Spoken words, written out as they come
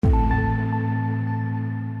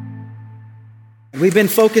We've been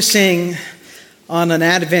focusing on an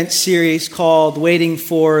Advent series called Waiting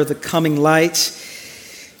for the Coming Light,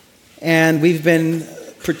 and we've been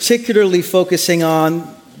particularly focusing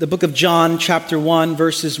on the book of John, chapter 1,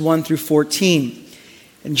 verses 1 through 14.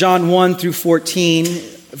 And John 1 through 14,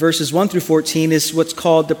 verses 1 through 14 is what's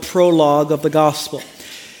called the prologue of the gospel,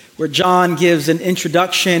 where John gives an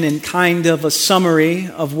introduction and kind of a summary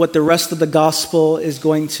of what the rest of the gospel is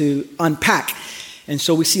going to unpack. And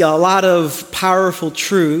so we see a lot of powerful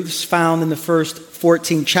truths found in the first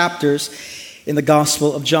 14 chapters in the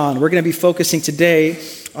Gospel of John. We're going to be focusing today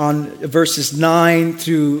on verses 9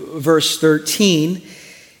 through verse 13.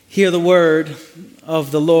 Hear the word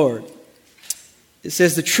of the Lord. It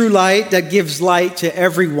says, "The true light that gives light to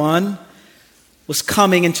everyone was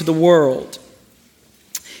coming into the world.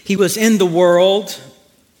 He was in the world,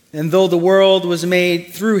 and though the world was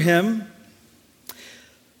made through him,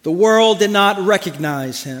 the world did not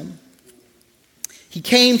recognize him. He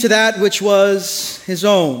came to that which was his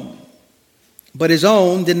own, but his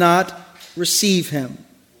own did not receive him.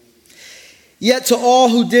 Yet to all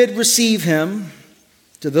who did receive him,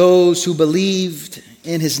 to those who believed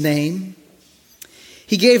in his name,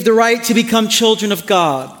 he gave the right to become children of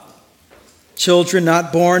God, children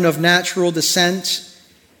not born of natural descent,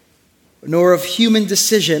 nor of human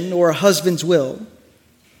decision or a husband's will,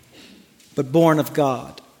 but born of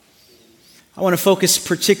God." I want to focus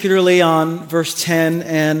particularly on verse 10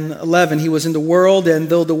 and 11. He was in the world, and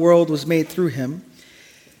though the world was made through him,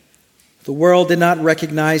 the world did not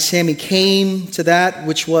recognize him. He came to that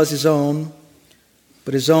which was his own,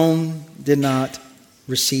 but his own did not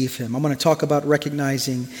receive him. I'm going to talk about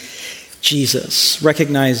recognizing Jesus.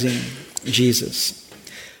 Recognizing Jesus.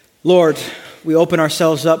 Lord, we open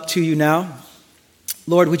ourselves up to you now.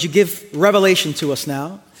 Lord, would you give revelation to us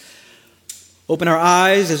now? Open our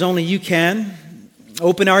eyes as only you can.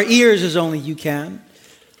 Open our ears as only you can.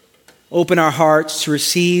 Open our hearts to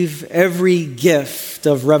receive every gift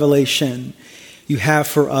of revelation you have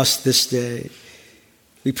for us this day.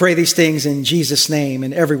 We pray these things in Jesus' name,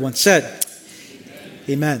 and everyone said,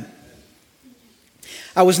 Amen.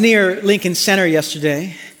 I was near Lincoln Center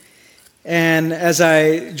yesterday, and as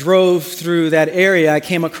I drove through that area, I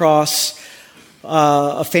came across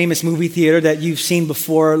a famous movie theater that you've seen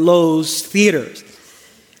before, Lowe's Theaters,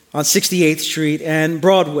 on 68th Street and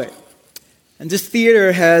Broadway. And this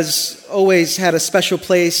theater has always had a special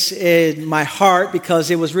place in my heart because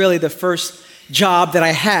it was really the first job that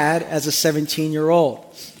I had as a 17-year-old.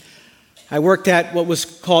 I worked at what was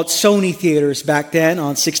called Sony Theaters back then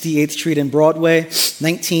on 68th Street and Broadway,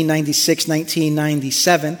 1996,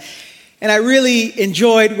 1997. And I really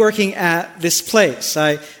enjoyed working at this place.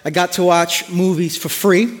 I got to watch movies for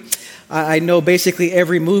free. I know basically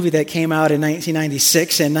every movie that came out in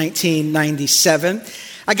 1996 and 1997.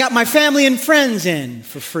 I got my family and friends in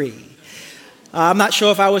for free. I'm not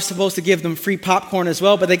sure if I was supposed to give them free popcorn as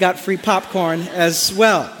well, but they got free popcorn as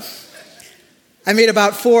well. I made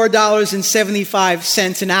about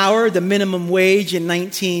 $4.75 an hour, the minimum wage in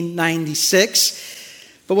 1996.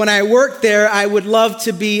 But when I worked there, I would love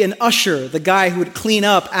to be an usher, the guy who would clean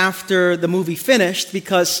up after the movie finished,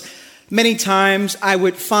 because many times I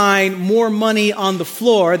would find more money on the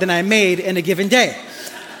floor than I made in a given day.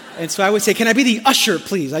 And so I would say, "Can I be the usher,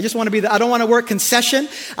 please? I just want to be I don't want to work concession.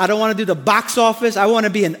 I don't want to do the box office. I want to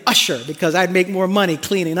be an usher because I'd make more money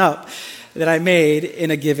cleaning up than I made in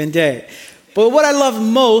a given day." But what I loved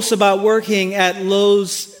most about working at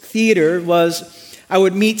Lowe's Theater was I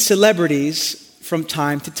would meet celebrities from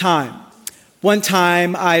time to time. One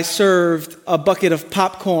time I served a bucket of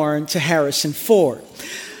popcorn to Harrison Ford.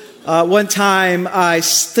 One time I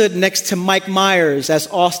stood next to Mike Myers as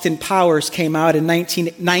Austin Powers came out in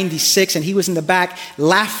 1996, and he was in the back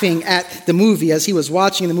laughing at the movie as he was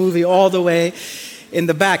watching the movie all the way in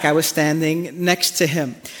the back. I was standing next to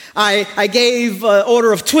him. I gave an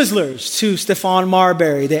order of Twizzlers to Stephon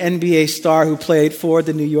Marbury, the NBA star who played for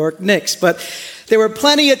the New York Knicks. But there were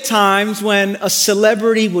plenty of times when a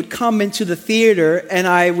celebrity would come into the theater and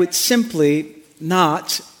I would simply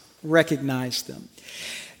not recognize them.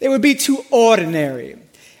 They would be too ordinary.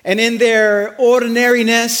 And in their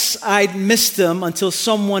ordinariness, I'd miss them until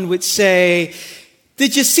someone would say,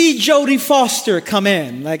 "Did you see Jodie Foster come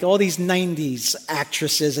in?" Like all these 90s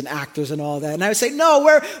actresses and actors and all that. And I would say, "No,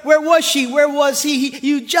 where was she? Where was he?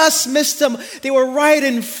 You just missed them. They were right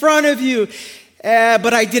in front of you."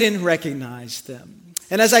 But I didn't recognize them.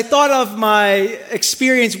 And as I thought of my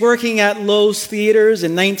experience working at Lowe's Theaters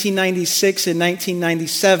in 1996 and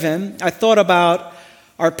 1997, I thought about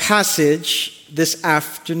our passage this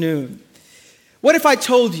afternoon. What if I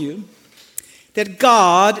told you that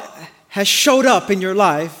God has showed up in your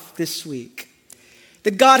life this week?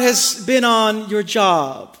 that God has been on your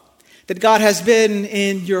job, that God has been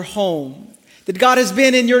in your home, that God has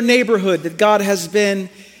been in your neighborhood, that God has been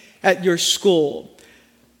at your school.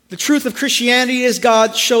 The truth of Christianity is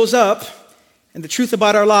God shows up, and the truth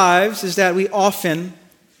about our lives is that we often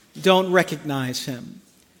don't recognize him.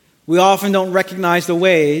 We often don't recognize the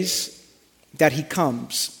ways that he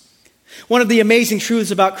comes. One of the amazing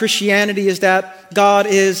truths about Christianity is that God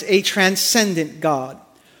is a transcendent God,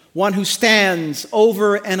 one who stands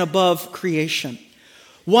over and above creation,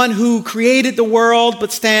 one who created the world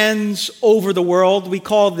but stands over the world. We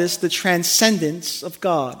call this the transcendence of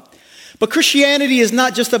God. But Christianity is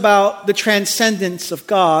not just about the transcendence of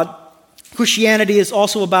God. Christianity is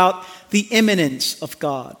also about the immanence of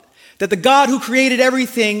God, that the God who created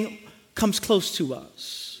everything comes close to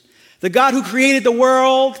us. The God who created the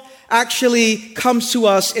world actually comes to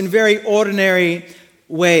us in very ordinary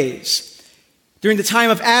ways. During the time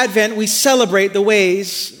of Advent, we celebrate the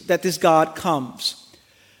ways that this God comes.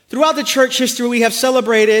 Throughout the church history, we have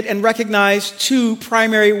celebrated and recognized two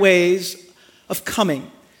primary ways of coming.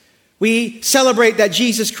 We celebrate that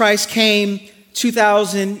Jesus Christ came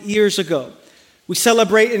 2,000 years ago. We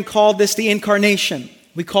celebrate and call this the Incarnation.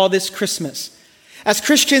 We call this Christmas. As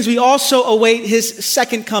Christians, we also await his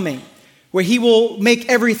second coming, where he will make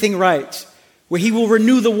everything right, where he will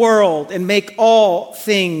renew the world and make all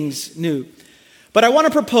things new. But I want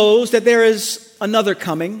to propose that there is another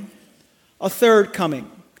coming, a third coming.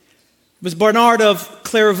 It was Bernard of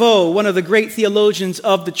Clairvaux, one of the great theologians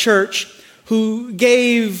of the church, who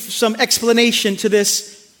gave some explanation to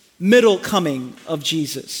this middle coming of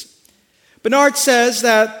Jesus. Bernard says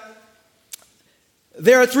that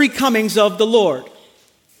there are three comings of the Lord,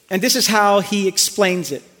 and this is how he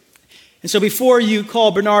explains it. And so before you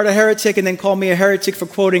call Bernard a heretic and then call me a heretic for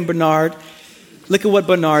quoting Bernard, look at what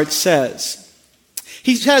Bernard says.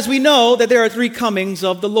 He says, we know that there are three comings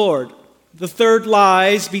of the Lord. The third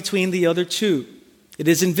lies between the other two. It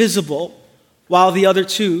is invisible, while the other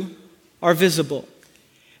two are visible.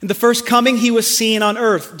 In the first coming, he was seen on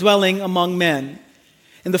earth, dwelling among men.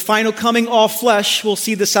 In the final coming, all flesh will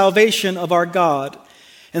see the salvation of our God,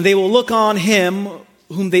 and they will look on him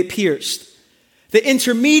whom they pierced. The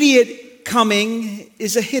intermediate coming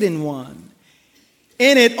is a hidden one.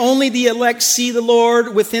 In it, only the elect see the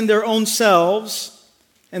Lord within their own selves,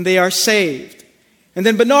 and they are saved. And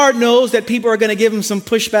then Bernard knows that people are going to give him some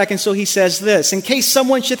pushback, and so he says this: in case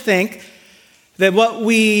someone should think that what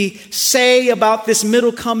we say about this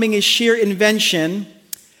middle coming is sheer invention,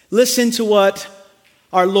 listen to what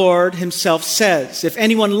our Lord himself says. If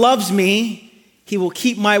anyone loves me, he will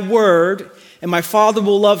keep my word, and my Father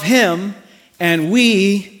will love him, and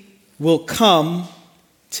we will come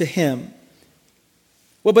to him.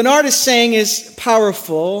 What Bernard is saying is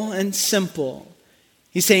powerful and simple.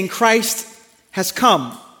 He's saying Christ has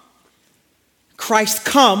come. Christ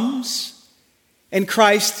comes, and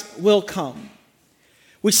Christ will come.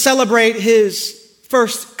 We celebrate his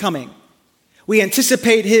first coming. We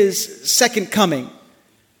anticipate his second coming,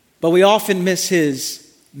 but we often miss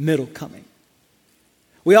his middle coming.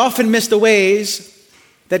 We often miss the ways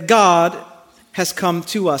that God has come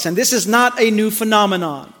to us. And this is not a new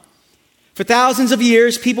phenomenon. For thousands of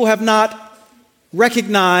years, people have not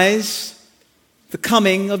recognized the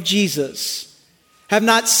coming of Jesus, have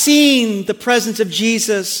not seen the presence of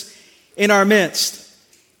Jesus in our midst.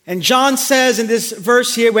 And John says in this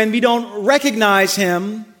verse here, when we don't recognize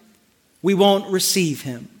him, we won't receive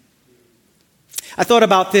him. I thought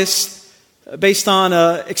about this based on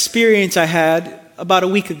an experience I had about a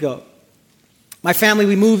week ago. My family,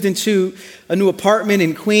 we moved into a new apartment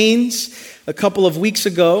in Queens a couple of weeks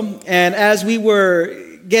ago. And as we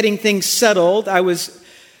were getting things settled, I was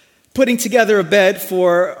putting together a bed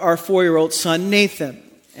for our 4-year-old son, Nathan.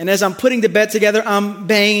 And as I'm putting the bed together, I'm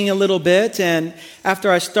banging a little bit. And after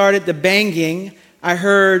I started the banging, I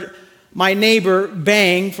heard my neighbor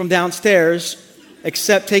bang from downstairs,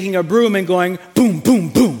 except taking a broom and going boom, boom,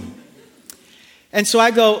 boom. And so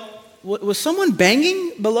I go, was someone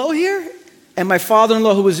banging below here? And my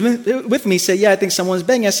father-in-law, who was with me, said, yeah, I think someone's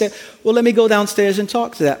banging. I said, well, let me go downstairs and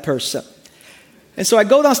talk to that person. And so I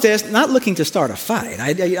go downstairs, not looking to start a fight.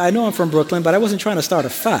 I know I'm from Brooklyn, but I wasn't trying to start a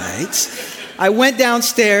fight. I went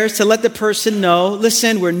downstairs to let the person know,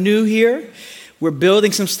 listen, we're new here. We're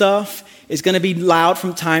building some stuff. It's going to be loud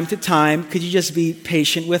from time to time. Could you just be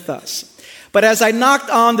patient with us? But as I knocked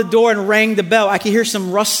on the door and rang the bell, I could hear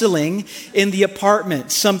some rustling in the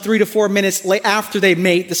apartment, some 3 to 4 minutes after they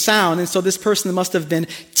made the sound. And so this person must have been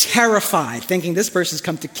terrified, thinking this person's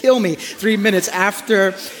come to kill me 3 minutes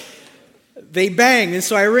after they banged. And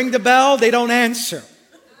so I ring the bell, they don't answer.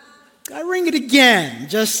 I ring it again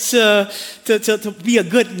just to be a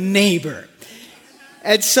good neighbor.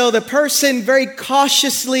 And so the person very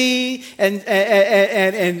cautiously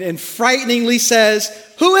and frighteningly says,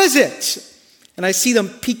 "Who is it?" And I see them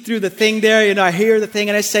peek through the thing there, I hear the thing,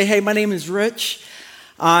 and I say, "Hey, my name is Rich.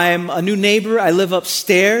 I'm a new neighbor. I live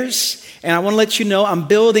upstairs. And I want to let you know I'm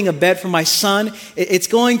building a bed for my son. It's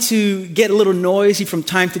going to get a little noisy from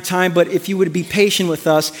time to time, but if you would be patient with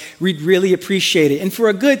us, we'd really appreciate it." And for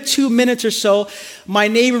a good 2 minutes or so, my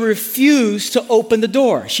neighbor refused to open the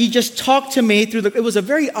door. She just talked to me it was a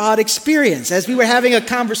very odd experience as we were having a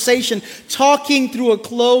conversation, talking through a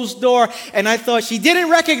closed door, and I thought she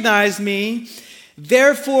didn't recognize me.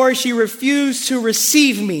 Therefore, she refused to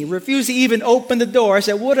receive me, refused to even open the door. I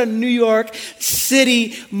said, what a New York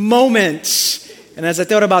City moment. And as I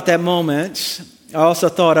thought about that moment, I also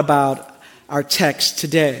thought about our text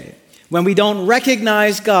today. When we don't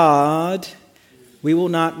recognize God, we will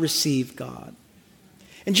not receive God.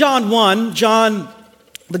 In John 1, John,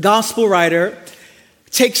 the gospel writer,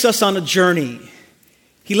 takes us on a journey.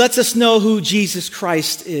 He lets us know who Jesus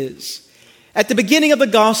Christ is. At the beginning of the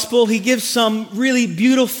gospel, he gives some really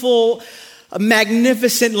beautiful,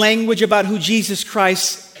 magnificent language about who Jesus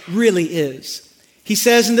Christ really is. He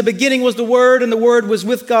says, "In the beginning was the Word, and the Word was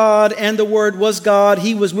with God, and the Word was God.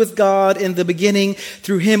 He was with God in the beginning.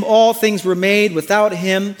 Through him all things were made. Without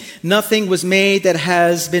him nothing was made that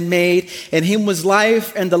has been made. In him was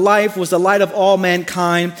life, and the life was the light of all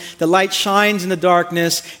mankind. The light shines in the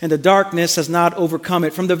darkness, and the darkness has not overcome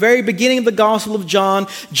it." From the very beginning of the Gospel of John,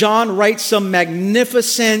 John writes some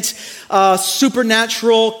magnificent,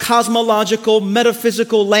 supernatural, cosmological,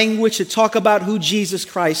 metaphysical language to talk about who Jesus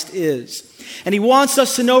Christ is. And he wants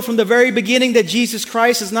us to know from the very beginning that Jesus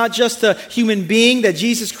Christ is not just a human being, that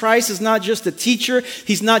Jesus Christ is not just a teacher,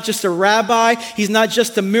 he's not just a rabbi, he's not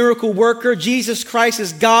just a miracle worker. Jesus Christ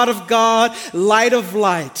is God of God, light of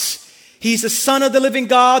light. He's the Son of the living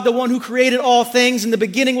God, the one who created all things. In the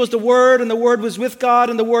beginning was the Word, and the Word was with God,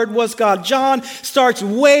 and the Word was God. John starts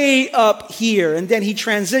way up here, and then he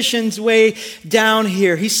transitions way down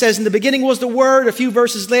here. He says, in the beginning was the Word. A few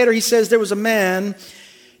verses later, he says there was a man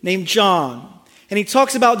named John. And he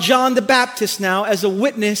talks about John the Baptist now as a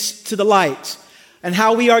witness to the light, and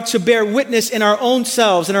how we are to bear witness in our own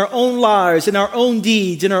selves, in our own lives, in our own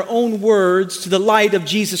deeds, in our own words to the light of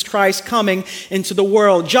Jesus Christ coming into the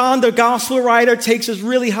world. John, the gospel writer, takes us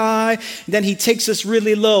really high, and then he takes us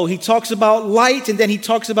really low. He talks about light, and then he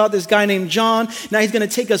talks about this guy named John. Now he's going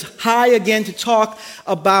to take us high again to talk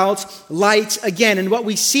about light again. And what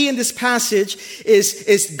we see in this passage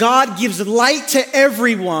is God gives light to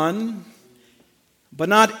everyone, but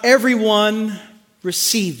not everyone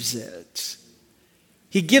receives it.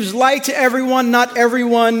 He gives light to everyone, not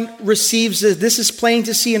everyone receives it. This is plain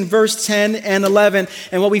to see in verse 10 and 11.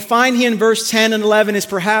 And what we find here in verse 10 and 11 is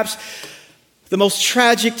perhaps the most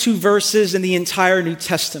tragic two verses in the entire New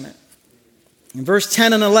Testament. In verse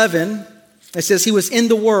 10 and 11, it says, "He was in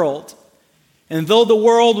the world, and though the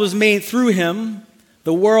world was made through him,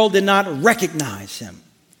 the world did not recognize him.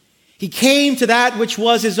 He came to that which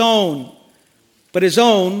was his own, but his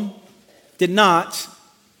own did not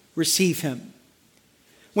receive him."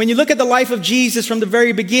 When you look at the life of Jesus from the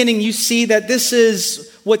very beginning, you see that this is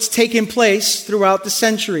what's taken place throughout the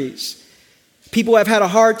centuries. People have had a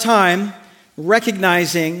hard time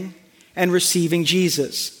recognizing and receiving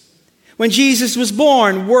Jesus. When Jesus was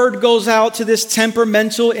born, word goes out to this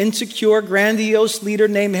temperamental, insecure, grandiose leader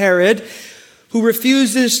named Herod, who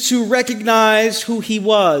refuses to recognize who he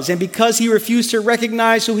was. And because he refused to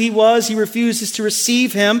recognize who he was, he refuses to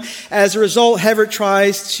receive him. As a result, Herod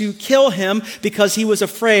tries to kill him because he was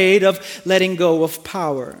afraid of letting go of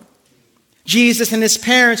power. Jesus and his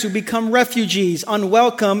parents, who become refugees,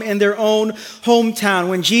 unwelcome in their own hometown.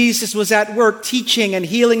 When Jesus was at work teaching and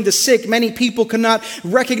healing the sick, many people could not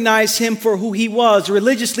recognize him for who he was.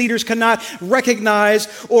 Religious leaders could not recognize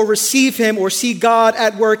or receive him or see God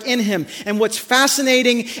at work in him. And what's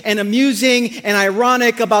fascinating and amusing and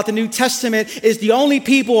ironic about the New Testament is the only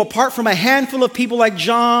people, apart from a handful of people like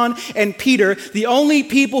John and Peter, the only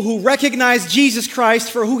people who recognized Jesus Christ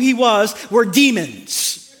for who he was were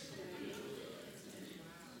demons.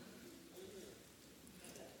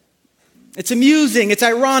 It's amusing, it's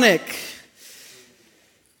ironic.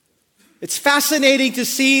 It's fascinating to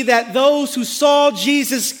see that those who saw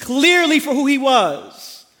Jesus clearly for who he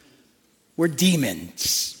was were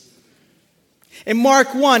demons. In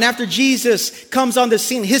Mark 1, after Jesus comes on the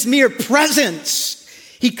scene, his mere presence,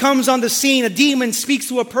 he comes on the scene, a demon speaks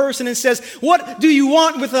to a person and says, "What do you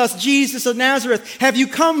want with us, Jesus of Nazareth? Have you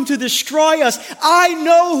come to destroy us? I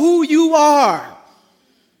know who you are,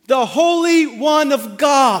 the Holy One of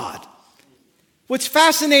God." What's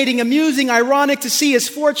fascinating, amusing, ironic to see is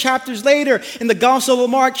 4 chapters later in the Gospel of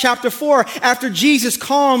Mark, chapter 4, after Jesus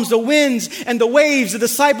calms the winds and the waves, the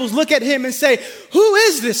disciples look at him and say, "Who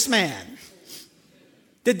is this man?"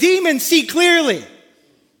 The demons see clearly.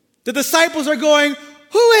 The disciples are going,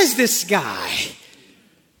 "Who is this guy?"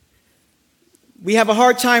 We have a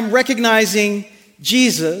hard time recognizing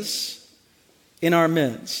Jesus in our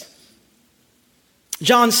midst.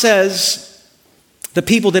 John says, the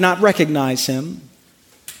people did not recognize him,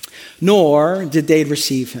 nor did they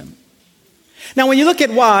receive him. Now, when you look at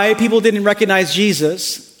why people didn't recognize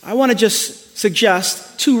Jesus, I want to just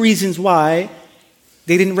suggest 2 reasons why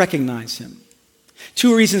they didn't recognize him.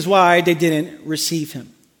 2 reasons why they didn't receive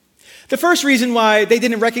him. The first reason why they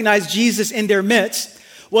didn't recognize Jesus in their midst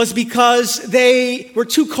was because they were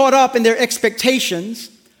too caught up in their expectations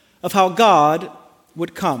of how God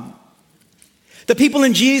would come. The people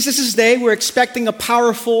in Jesus' day were expecting a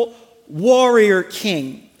powerful warrior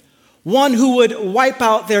king, one who would wipe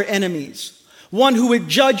out their enemies, one who would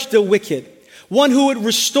judge the wicked, one who would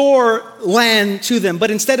restore land to them.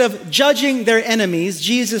 But instead of judging their enemies,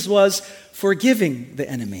 Jesus was forgiving the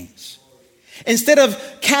enemies. Instead of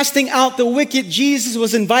casting out the wicked, Jesus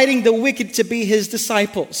was inviting the wicked to be his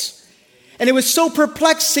disciples. And it was so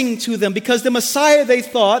perplexing to them because the Messiah, they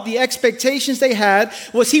thought, the expectations they had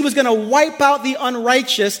was he was going to wipe out the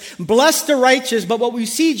unrighteous, bless the righteous. But what we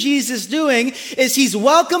see Jesus doing is he's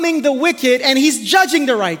welcoming the wicked and he's judging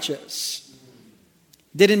the righteous.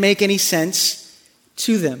 Didn't make any sense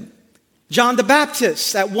to them. John the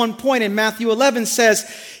Baptist, at one point in Matthew 11, says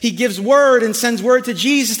he gives word and sends word to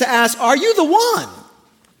Jesus to ask, "Are you the one?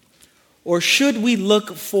 Or should we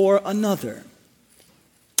look for another?"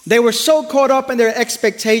 They were so caught up in their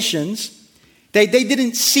expectations, they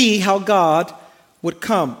didn't see how God would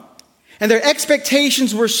come. And their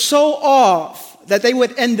expectations were so off that they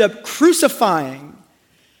would end up crucifying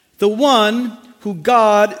the one who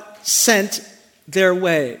God sent their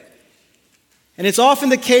way. And it's often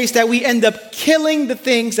the case that we end up killing the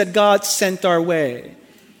things that God sent our way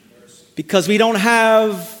because we don't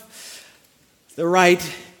have the right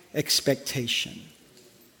expectation.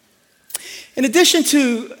 In addition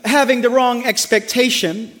to having the wrong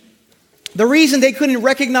expectation, the reason they couldn't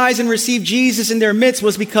recognize and receive Jesus in their midst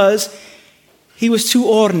was because he was too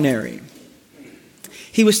ordinary.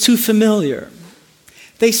 He was too familiar.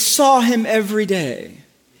 They saw him every day.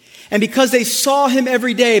 And because they saw him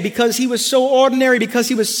every day, because he was so ordinary, because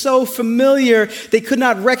he was so familiar, they could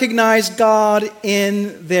not recognize God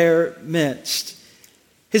in their midst.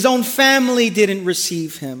 His own family didn't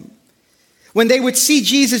receive him. When they would see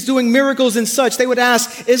Jesus doing miracles and such, they would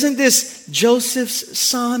ask, "Isn't this Joseph's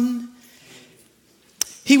son?"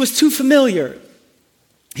 He was too familiar.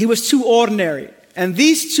 He was too ordinary. And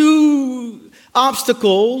these 2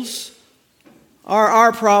 obstacles are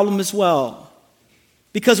our problem as well.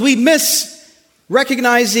 Because we miss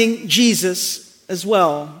recognizing Jesus as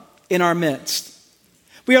well in our midst.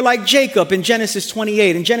 We are like Jacob in Genesis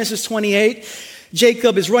 28. In Genesis 28,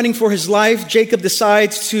 Jacob is running for his life. Jacob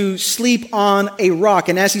decides to sleep on a rock.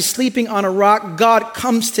 And as he's sleeping on a rock, God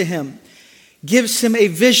comes to him, gives him a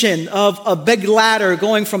vision of a big ladder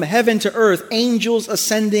going from heaven to earth, angels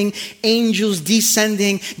ascending, angels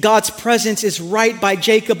descending. God's presence is right by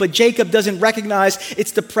Jacob, but Jacob doesn't recognize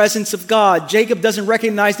it's the presence of God. Jacob doesn't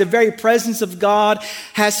recognize the very presence of God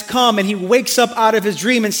has come, and he wakes up out of his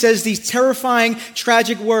dream and says these terrifying,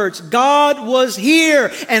 tragic words: "God was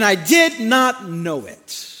here, and I did not know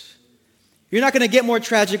it." You're not going to get more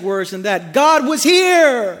tragic words than that. God was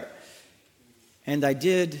here, and I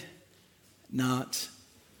did not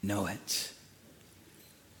know it.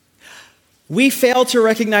 We fail to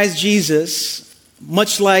recognize Jesus,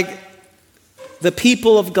 much like the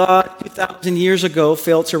people of God 2,000 years ago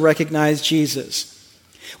failed to recognize Jesus.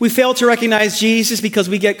 We fail to recognize Jesus because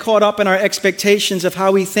we get caught up in our expectations of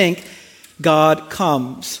how we think God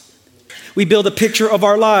comes. We build a picture of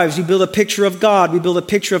our lives. We build a picture of God. We build a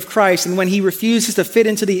picture of Christ. And when he refuses to fit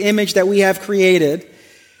into the image that we have created,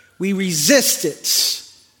 we resist it.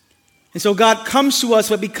 And so God comes to us,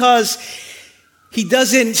 but because he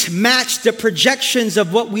doesn't match the projections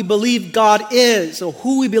of what we believe God is or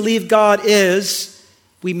who we believe God is,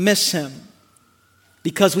 we miss him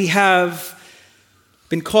because we have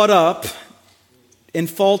been caught up in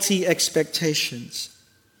faulty expectations.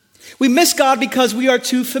 We miss God because we are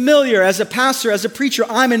too familiar. As a pastor, as a preacher,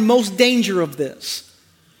 I'm in most danger of this,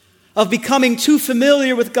 of becoming too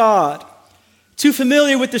familiar with God, too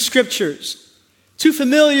familiar with the scriptures, too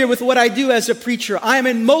familiar with what I do as a preacher. I am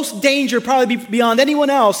in most danger, probably beyond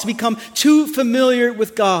anyone else, to become too familiar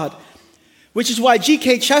with God. which is why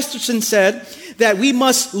G.K. Chesterton said that we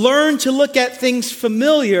must learn to look at things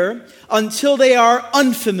familiar until they are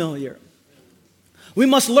unfamiliar. We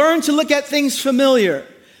must learn to look at things familiar,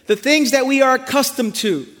 the things that we are accustomed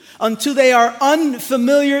to, until they are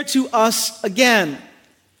unfamiliar to us again.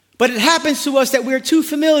 But it happens to us that we're too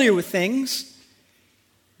familiar with things.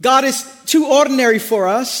 God is too ordinary for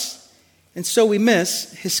us, and so we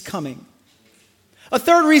miss his coming. A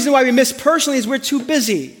third reason why we miss personally is we're too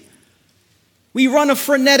busy. We run a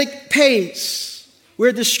frenetic pace.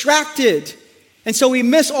 We're distracted. And so we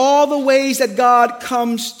miss all the ways that God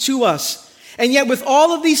comes to us. And yet with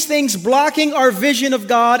all of these things blocking our vision of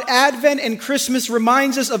God, Advent and Christmas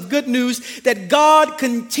reminds us of good news that God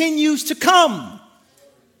continues to come.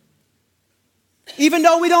 Even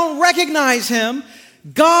though we don't recognize him,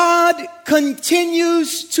 God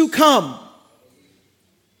continues to come.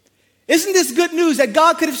 Isn't this good news that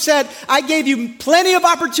God could have said, I gave you plenty of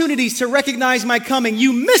opportunities to recognize my coming.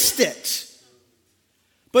 You missed it.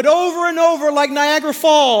 But over and over, like Niagara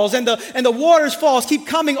Falls and the waterfalls keep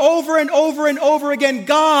coming over and over and over again,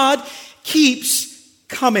 God keeps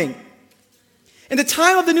coming. In the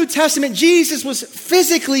time of the New Testament, Jesus was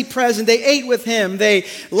physically present. They ate with him. They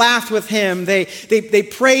laughed with him. They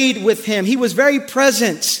prayed with him. He was very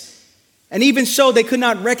present. And even so, they could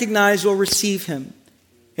not recognize or receive him.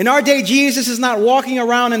 In our day, Jesus is not walking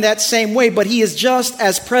around in that same way, but he is just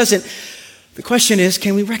as present. The question is,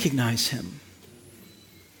 can we recognize him?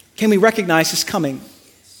 Can we recognize his coming?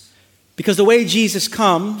 Because the way Jesus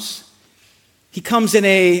comes, he comes in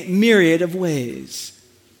a myriad of ways.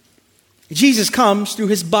 Jesus comes through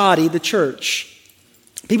his body, the church.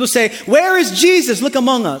 People say, where is Jesus? Look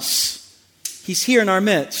among us. He's here in our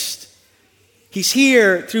midst. He's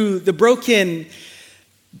here through the broken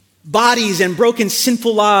bodies and broken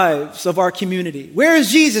sinful lives of our community. Where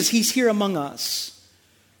is Jesus? He's here among us.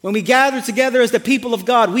 When we gather together as the people of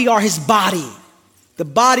God, we are his body, the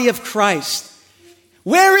body of Christ.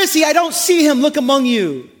 Where is he? I don't see him. Look among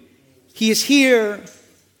you. He is here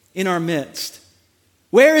in our midst.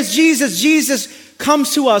 Where is Jesus? Jesus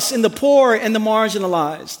comes to us in the poor and the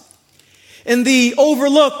marginalized, in the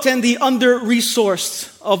overlooked and the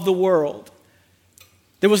under-resourced of the world.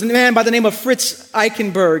 There was a man by the name of Fritz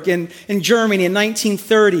Eichenberg in Germany in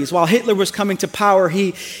 1930s. While Hitler was coming to power,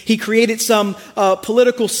 he created some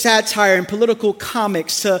political satire and political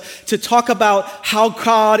comics to talk about how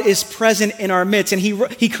God is present in our midst. And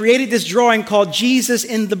he created this drawing called Jesus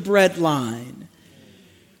in the Bread Line,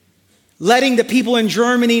 letting the people in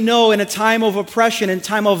Germany know in a time of oppression, in a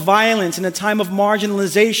time of violence, in a time of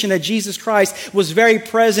marginalization that Jesus Christ was very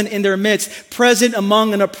present in their midst, present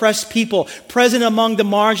among an oppressed people, present among the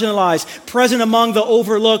marginalized, present among the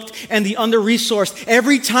overlooked and the under-resourced.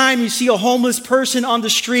 Every time you see a homeless person on the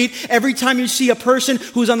street, every time you see a person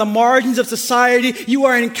who's on the margins of society, you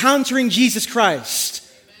are encountering Jesus Christ.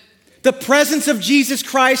 The presence of Jesus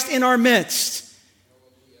Christ in our midst.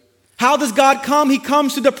 How does God come? He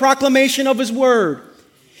comes through the proclamation of his word.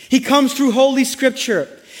 He comes through Holy Scripture.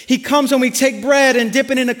 He comes when we take bread and dip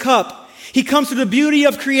it in a cup. He comes through the beauty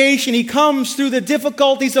of creation. He comes through the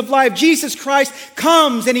difficulties of life. Jesus Christ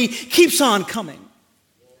comes and he keeps on coming.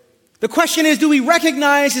 The question is, do we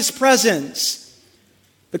recognize his presence?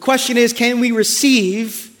 The question is, can we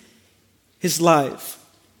receive his life?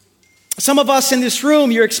 Some of us in this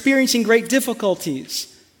room, you're experiencing great difficulties.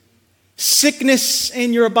 Sickness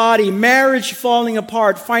in your body, marriage falling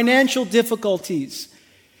apart, financial difficulties,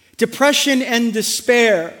 depression and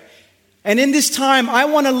despair. And in this time, I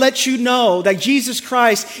want to let you know that Jesus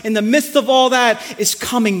Christ, in the midst of all that, is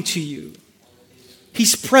coming to you.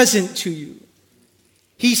 He's present to you.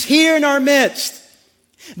 He's here in our midst.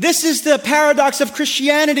 This is the paradox of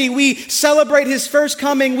Christianity. We celebrate his first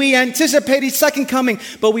coming. We anticipate his second coming.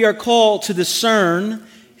 But we are called to discern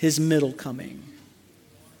his middle coming.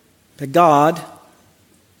 That God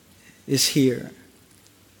is here.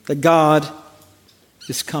 That God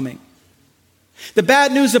is coming. The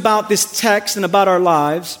bad news about this text and about our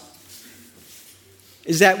lives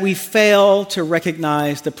is that we fail to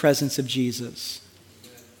recognize the presence of Jesus.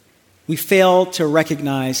 We fail to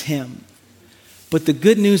recognize him. But the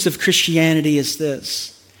good news of Christianity is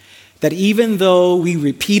this, that even though we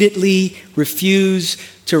repeatedly refuse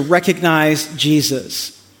to recognize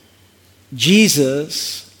Jesus,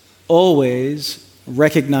 Jesus always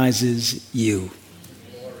recognizes you.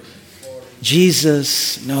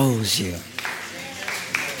 Jesus knows you.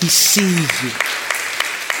 He sees you.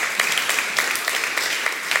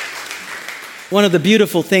 One of the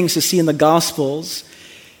beautiful things to see in the Gospels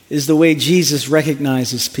is the way Jesus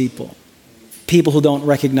recognizes people who don't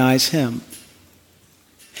recognize him.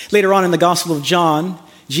 Later on in the Gospel of John,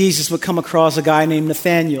 Jesus would come across a guy named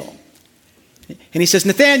Nathanael. And he says,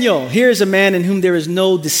 Nathanael, here is a man in whom there is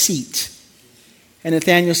no deceit. And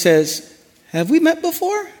Nathanael says, have we met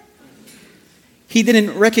before? He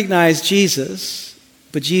didn't recognize Jesus,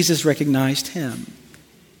 but Jesus recognized him.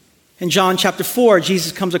 In John chapter 4,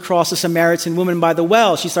 Jesus comes across a Samaritan woman by the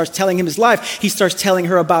well. She starts telling him his life. He starts telling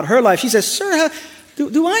her about her life. She says, sir,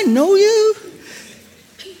 do I know you?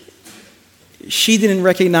 She didn't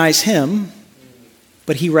recognize him,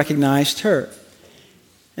 but he recognized her.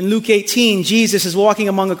 In Luke 18, Jesus is walking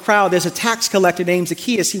among a crowd. There's a tax collector named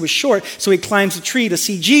Zacchaeus. He was short, so he climbs a tree to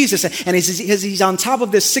see Jesus. And as he's on top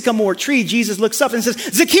of this sycamore tree, Jesus looks up and says,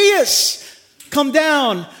 Zacchaeus, come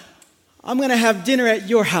down. I'm going to have dinner at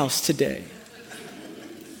your house today.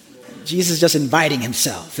 Jesus just inviting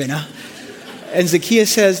himself, And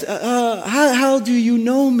Zacchaeus says, how do you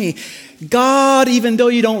know me? God, even though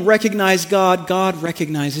you don't recognize God, God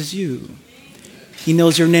recognizes you. He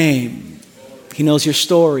knows your name. He knows your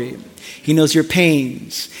story. He knows your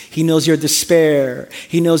pains. He knows your despair.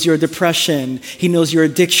 He knows your depression. He knows your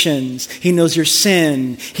addictions. He knows your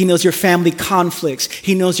sin. He knows your family conflicts.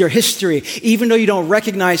 He knows your history. Even though you don't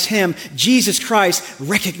recognize him, Jesus Christ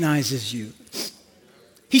recognizes you.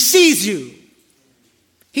 He sees you.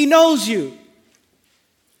 He knows you.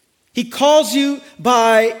 He calls you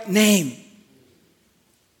by name.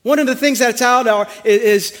 One of the things that's out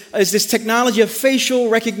is this technology of facial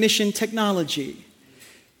recognition technology,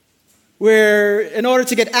 where in order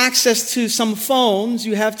to get access to some phones,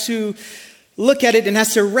 you have to look at it and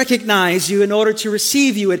has to recognize you in order to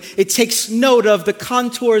receive you. It takes note of the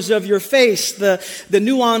contours of your face, the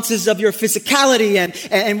nuances of your physicality,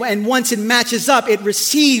 and once it matches up, it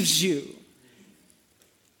receives you.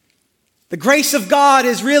 The grace of God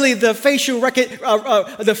is really the facial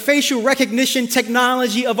recognition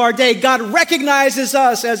technology of our day. God recognizes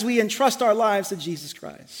us as we entrust our lives to Jesus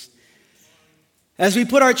Christ. As we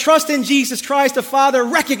put our trust in Jesus Christ, the Father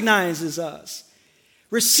recognizes us,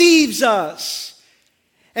 receives us.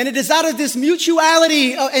 And it is out of this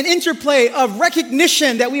mutuality and interplay of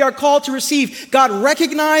recognition that we are called to receive. God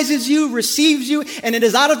recognizes you, receives you, and it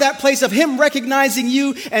is out of that place of him recognizing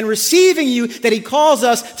you and receiving you that he calls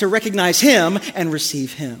us to recognize him and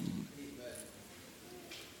receive him.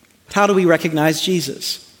 How do we recognize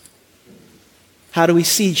Jesus? How do we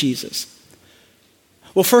see Jesus?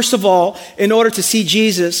 Well, first of all, in order to see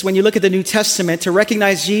Jesus, when you look at the New Testament, to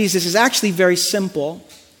recognize Jesus is actually very simple,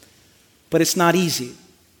 but it's not easy.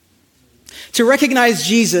 To recognize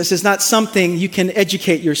Jesus is not something you can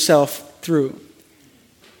educate yourself through.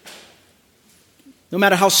 No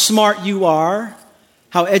matter how smart you are,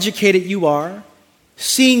 how educated you are,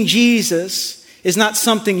 seeing Jesus is not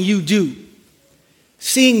something you do.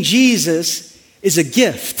 Seeing Jesus is a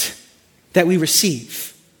gift that we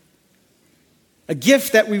receive. A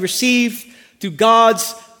gift that we receive through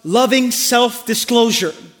God's loving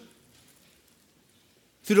self-disclosure,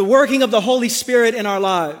 through the working of the Holy Spirit in our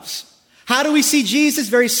lives. How do we see Jesus?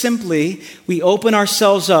 Very simply, we open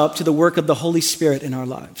ourselves up to the work of the Holy Spirit in our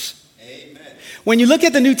lives. Amen. When you look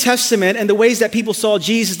at the New Testament and the ways that people saw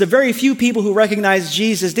Jesus, the very few people who recognized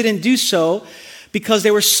Jesus didn't do so because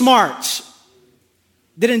they were smart.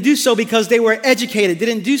 Didn't do so because they were educated.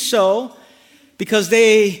 Didn't do so because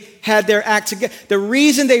they had their act together. The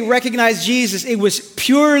reason they recognized Jesus, it was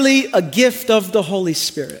purely a gift of the Holy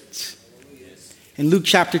Spirit. In Luke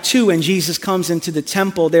chapter 2, when Jesus comes into the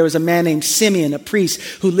temple, there was a man named Simeon, a priest,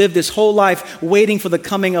 who lived his whole life waiting for the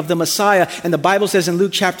coming of the Messiah. And the Bible says in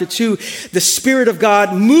Luke chapter 2, the Spirit of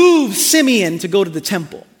God moves Simeon to go to the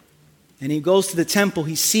temple. And he goes to the temple,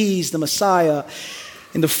 he sees the Messiah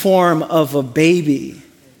in the form of a baby.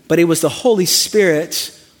 But it was the Holy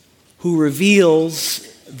Spirit who reveals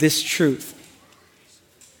this truth.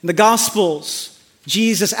 In the Gospels,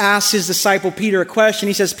 Jesus asks his disciple Peter a question.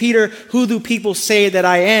 He says, Peter, who do people say that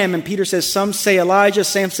I am? And Peter says, some say Elijah,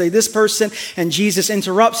 some say this person. And Jesus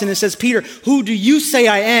interrupts and says, Peter, who do you say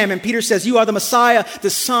I am? And Peter says, you are the Messiah,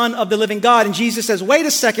 the Son of the living God. And Jesus says, wait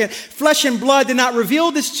a second, flesh and blood did not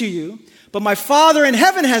reveal this to you, but my Father in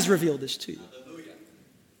heaven has revealed this to you. Hallelujah.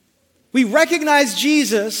 We recognize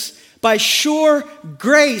Jesus by sure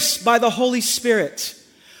grace by the Holy Spirit.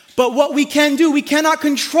 But what we can do, we cannot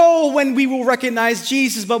control when we will recognize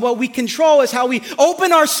Jesus, but what we control is how we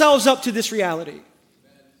open ourselves up to this reality.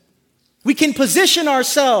 We can position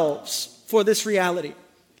ourselves for this reality.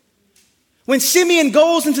 When Simeon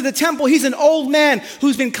goes into the temple, he's an old man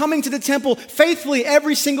who's been coming to the temple faithfully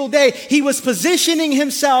every single day. He was positioning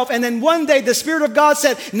himself, and then one day the Spirit of God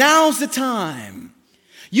said, now's the time.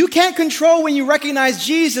 You can't control when you recognize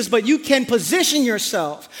Jesus, but you can position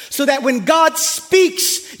yourself so that when God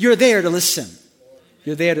speaks, you're there to listen.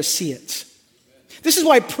 You're there to see it. This is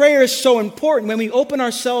why prayer is so important. When we open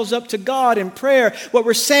ourselves up to God in prayer, what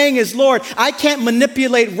we're saying is, Lord, I can't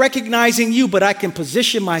manipulate recognizing you, but I can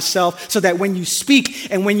position myself so that when you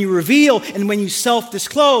speak and when you reveal and when you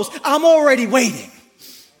self-disclose, I'm already waiting.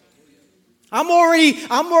 I'm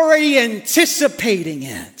already anticipating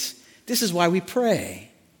it. This is why we pray.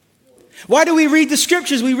 Why do we read the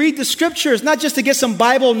scriptures? We read the scriptures not just to get some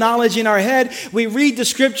Bible knowledge in our head. We read the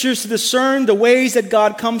scriptures to discern the ways that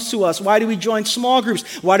God comes to us. Why do we join small groups?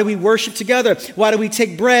 Why do we worship together? Why do we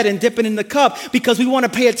take bread and dip it in the cup? Because we want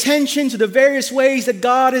to pay attention to the various ways that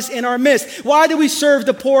God is in our midst. Why do we serve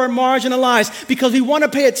the poor and marginalized? Because we want to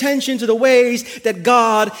pay attention to the ways that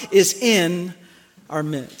God is in our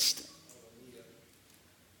midst.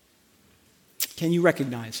 Can you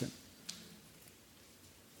recognize him?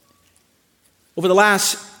 Over the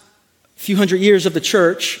last few hundred years of the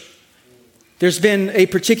church, there's been a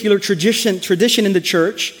particular tradition in the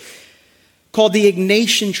church called the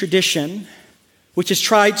Ignatian tradition, which has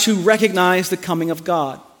tried to recognize the coming of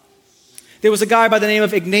God. There was a guy by the name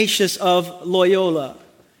of Ignatius of Loyola,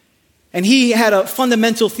 and he had a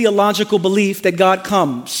fundamental theological belief that God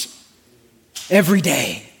comes every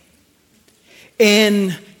day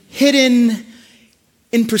in hidden,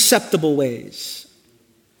 imperceptible ways,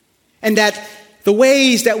 and that the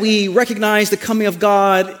ways that we recognize the coming of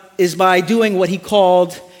God is by doing what he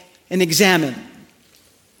called an examine.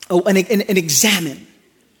 An examine.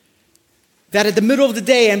 That at the middle of the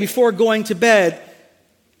day and before going to bed,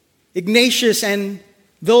 Ignatius and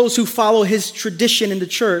those who follow his tradition in the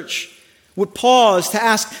church would pause to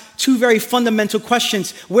ask two very fundamental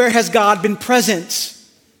questions. Where has God been present?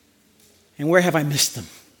 And where have I missed him?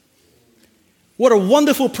 What a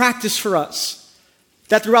wonderful practice for us.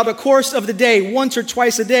 That throughout the course of the day, once or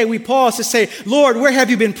twice a day, we pause to say, Lord, where have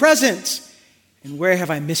you been present? And where have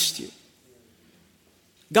I missed you?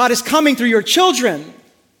 God is coming through your children,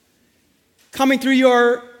 coming through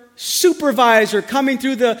your supervisor, coming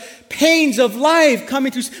through the pains of life,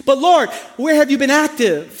 but Lord, where have you been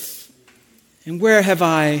active? And where have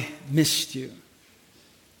I missed you?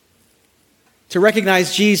 To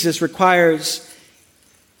recognize Jesus requires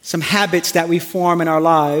some habits that we form in our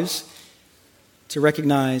lives to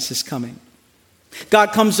recognize his coming.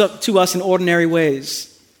 God comes up to us in ordinary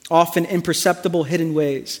ways, often imperceptible, hidden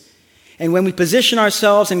ways. And when we position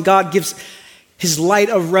ourselves and God gives his light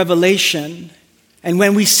of revelation, and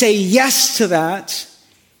when we say yes to that,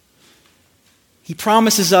 he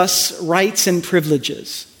promises us rights and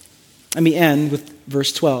privileges. Let me end with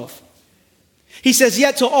verse 12. He says,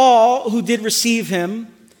 yet to all who did receive him,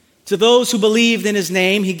 to those who believed in his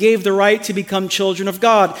name, he gave the right to become children of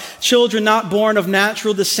God. Children not born of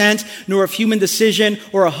natural descent, nor of human decision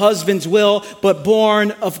or a husband's will, but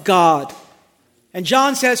born of God. And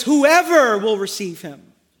John says, whoever will receive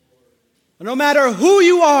him, no matter who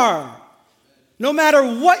you are, no matter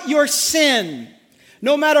what your sin,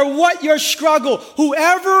 no matter what your struggle,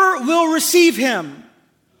 whoever will receive him,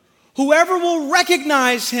 whoever will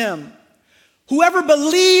recognize him, whoever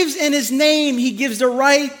believes in his name, he gives the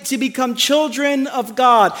right to become children of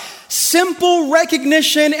God. Simple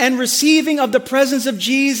recognition and receiving of the presence of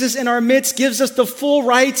Jesus in our midst gives us the full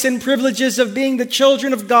rights and privileges of being the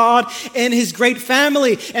children of God in his great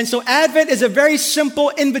family. And so Advent is a very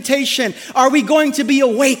simple invitation. Are we going to be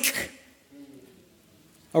awake?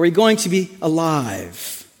 Are we going to be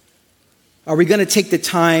alive? Are we going to take the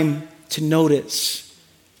time to notice,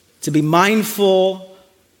 to be mindful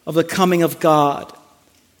of the coming of God?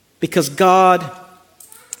 Because God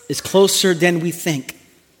is closer than we think.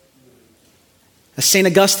 As St.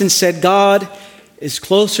 Augustine said, God is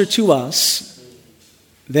closer to us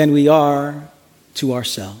than we are to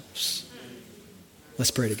ourselves.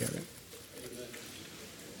 Let's pray together.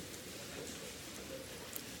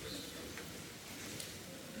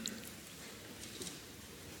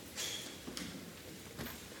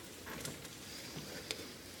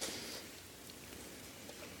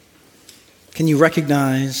 Can you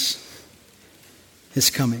recognize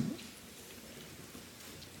his coming?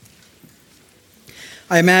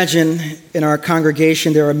 I imagine in our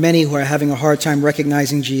congregation there are many who are having a hard time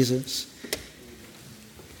recognizing Jesus.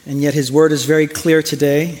 And yet his word is very clear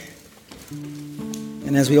today.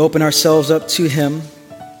 And as we open ourselves up to him,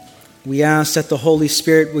 we ask that the Holy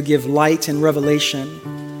Spirit would give light and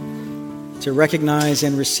revelation to recognize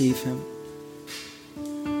and receive him.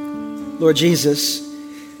 Lord Jesus,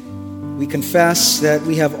 we confess that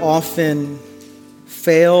we have often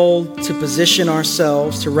failed to position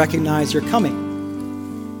ourselves to recognize your coming.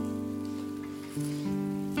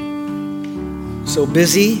 So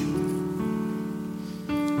busy,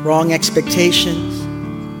 wrong expectations,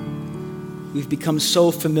 we've become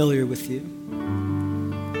so familiar with you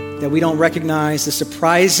that we don't recognize the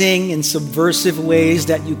surprising and subversive ways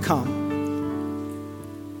that you come.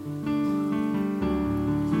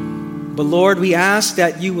 But Lord, we ask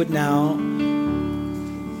that you would now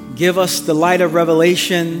give us the light of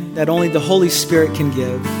revelation that only the Holy Spirit can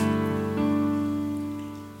give.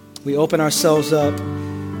 We open ourselves up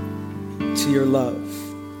to your love.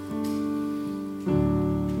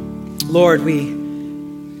 Lord, we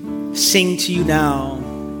sing to you now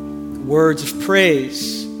words of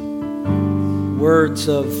praise, words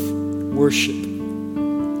of worship,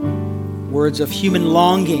 words of human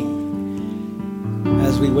longing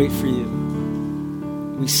as we wait for you.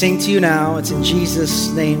 We sing to you now. It's in Jesus'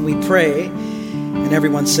 name we pray. And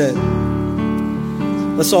everyone said,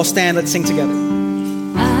 let's all stand, let's sing together.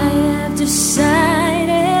 I have decided,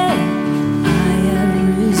 I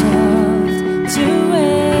am resolved to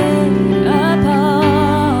wait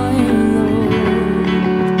upon you, Lord.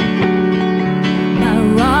 My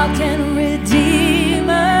rock and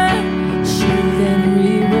redeemer, shield and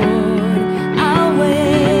reward, I'll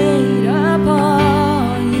wait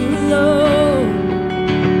upon you, Lord.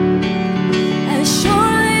 As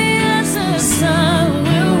surely as the sun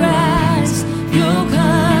will rise, you'll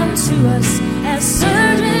come to us as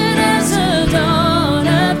certain as the dawn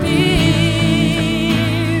appears.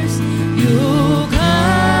 You'll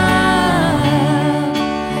come,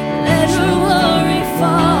 let your glory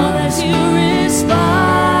fall as you respond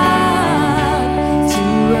to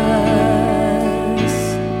us.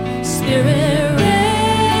 Spirit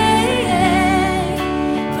rain,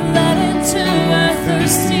 flood into our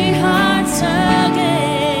thirsty hearts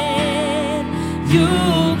again.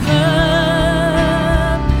 You'll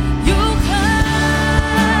come, you'll come.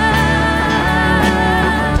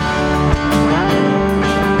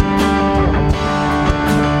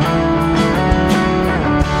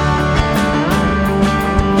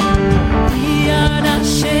 We are not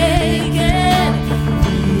shaken,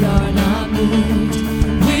 we are not moved.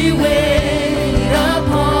 We wait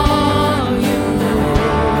upon you, Lord.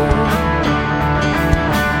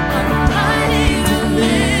 Our mighty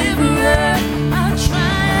deliverer, our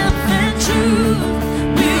triumphant truth.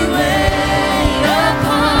 We wait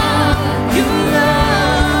upon you, Lord.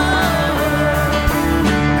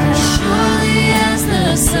 As surely as the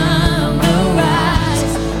sun will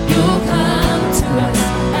rise, you'll come to us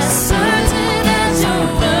as certain as your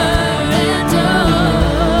word and oath.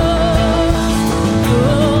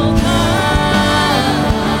 You'll come,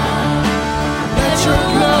 let your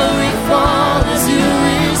glory fall as you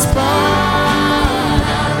respond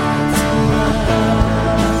to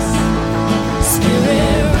us.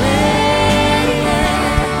 Spirit rain,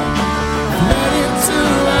 flood into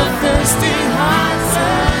our thirsty hearts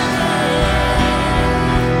again.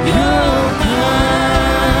 You'll come,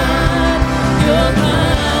 you'll come.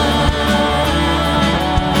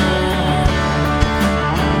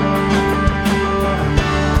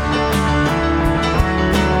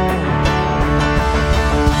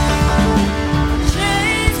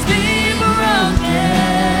 Chains be broken,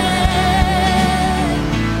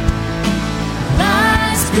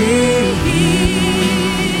 lives be healed,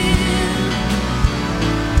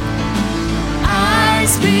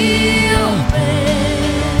 eyes be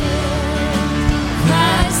opened,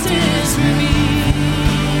 Christ is revealed.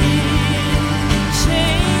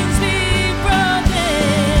 Chains be broken,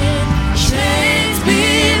 chains be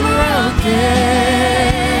broken,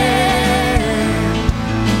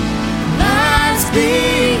 lives be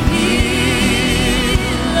healed,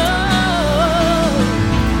 Lord.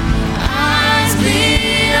 Eyes be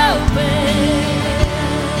opened,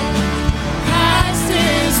 Christ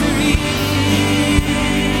is revealed.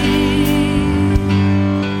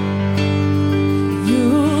 You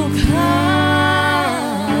come,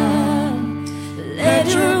 let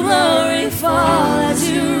your glory fall as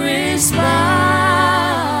you respond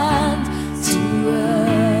to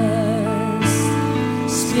us.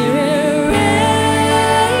 Spirit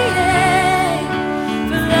rain,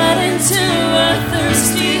 flood into our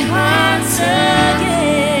thirsty hearts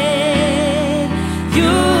again.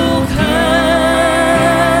 You'll come,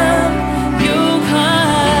 you'll come.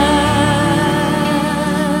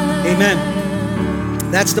 Amen.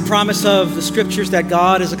 That's the promise of the scriptures, that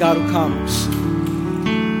God is a God who comes.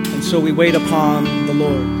 And so we wait upon the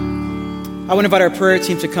Lord. I want to invite our prayer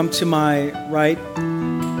team to come to my right.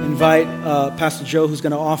 Invite Pastor Joe, who's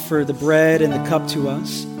going to offer the bread and the cup to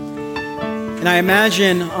us. And I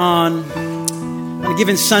imagine on a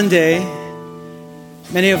given Sunday,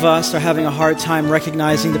 many of us are having a hard time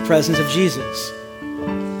recognizing the presence of Jesus.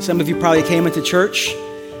 Some of you probably came into church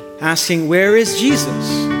asking, where is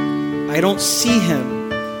Jesus? I don't see him.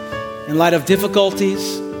 in light of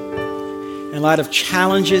difficulties, in light of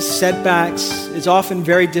challenges, setbacks, it's often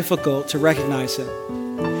very difficult to recognize Him.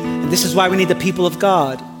 And this is why we need the people of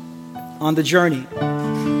God on the journey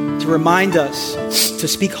to remind us, to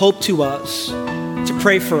speak hope to us, to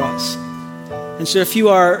pray for us. And so if you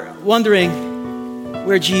are wondering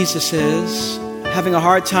where Jesus is, having a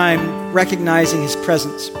hard time recognizing His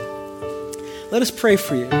presence, let us pray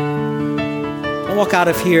for you. Don't walk out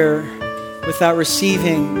of here without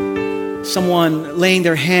receiving someone laying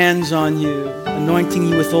their hands on you, anointing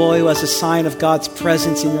you with oil as a sign of God's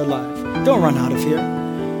presence in your life. Don't run out of here.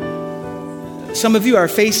 Some of you are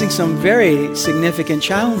facing some very significant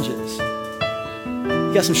challenges.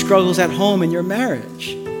 You got some struggles at home in your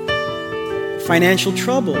marriage, financial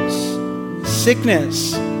troubles,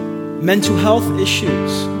 sickness, mental health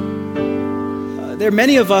issues. There are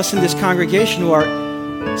many of us in this congregation who are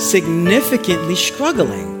significantly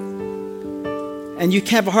struggling. And you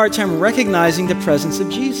can have a hard time recognizing the presence of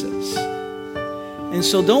Jesus. And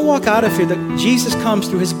so don't walk out of here that Jesus comes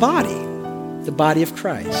through His body, the body of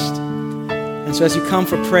Christ. And so as you come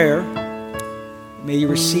for prayer, may you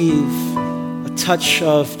receive a touch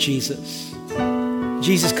of Jesus.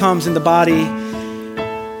 Jesus comes in the body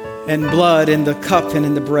and blood, in the cup and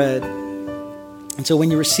in the bread. And so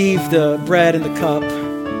when you receive the bread and the cup,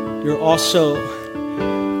 you're also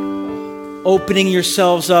opening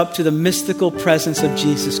yourselves up to the mystical presence of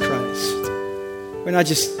Jesus Christ. We're not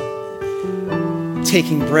just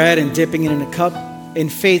taking bread and dipping it in a cup. In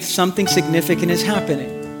faith, something significant is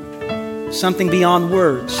happening. Something beyond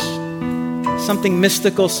words. Something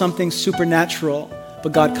mystical, something supernatural.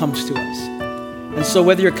 But God comes to us. And so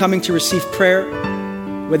whether you're coming to receive prayer,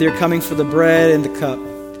 whether you're coming for the bread and the cup,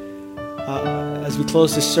 as we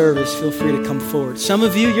close this service, feel free to come forward. Some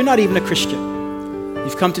of you, you're not even a Christian.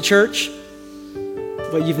 You've come to church,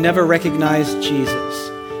 but you've never recognized Jesus.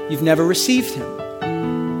 You've never received Him.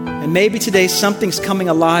 And maybe today something's coming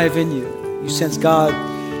alive in you. You sense God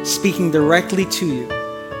speaking directly to you.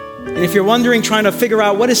 And if you're wondering, trying to figure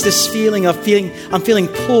out what is this feeling of I'm feeling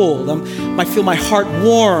pulled. I feel my heart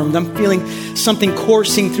warmed. I'm feeling something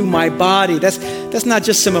coursing through my body. That's not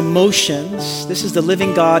just some emotions. This is the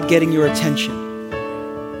living God getting your attention.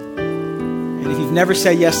 And if you've never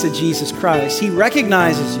said yes to Jesus Christ, He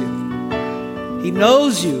recognizes you. He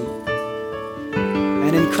knows you.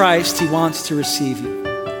 And in Christ, He wants to receive you.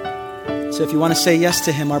 So if you want to say yes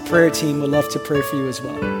to Him, our prayer team would love to pray for you as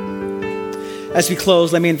well. As we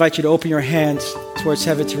close, let me invite you to open your hands towards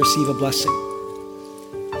heaven to receive a blessing.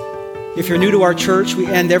 If you're new to our church, we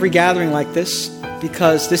end every gathering like this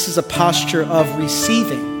because this is a posture of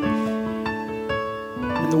receiving.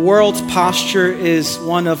 And the world's posture is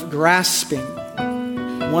one of grasping,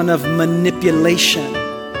 one of manipulation,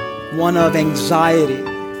 one of anxiety.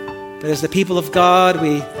 But as the people of God,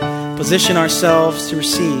 we position ourselves to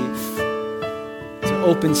receive, to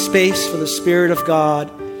open space for the Spirit of God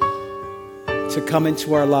to come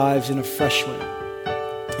into our lives in a fresh way.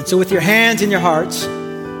 And so with your hands in your hearts,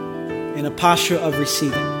 in a posture of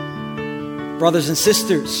receiving, brothers and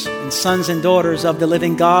sisters and sons and daughters of the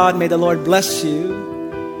living God, may the Lord bless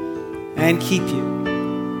you and keep you.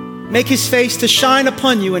 Make His face to shine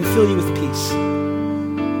upon you and fill you with peace.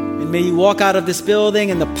 And may you walk out of this building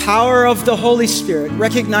in the power of the Holy Spirit,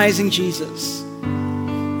 recognizing Jesus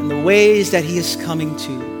and the ways that He is coming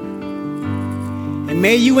to you. And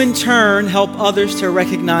may you in turn help others to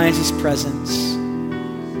recognize His presence,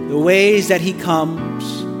 the ways that He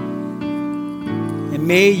comes. And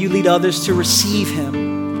may you lead others to receive Him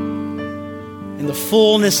in the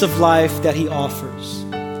fullness of life that He offers.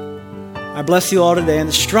 I bless you all today in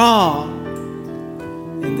the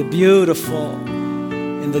strong, in the beautiful,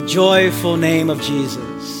 in the joyful name of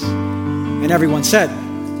Jesus. And everyone said,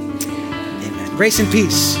 Amen. Grace and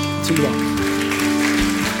peace to you all.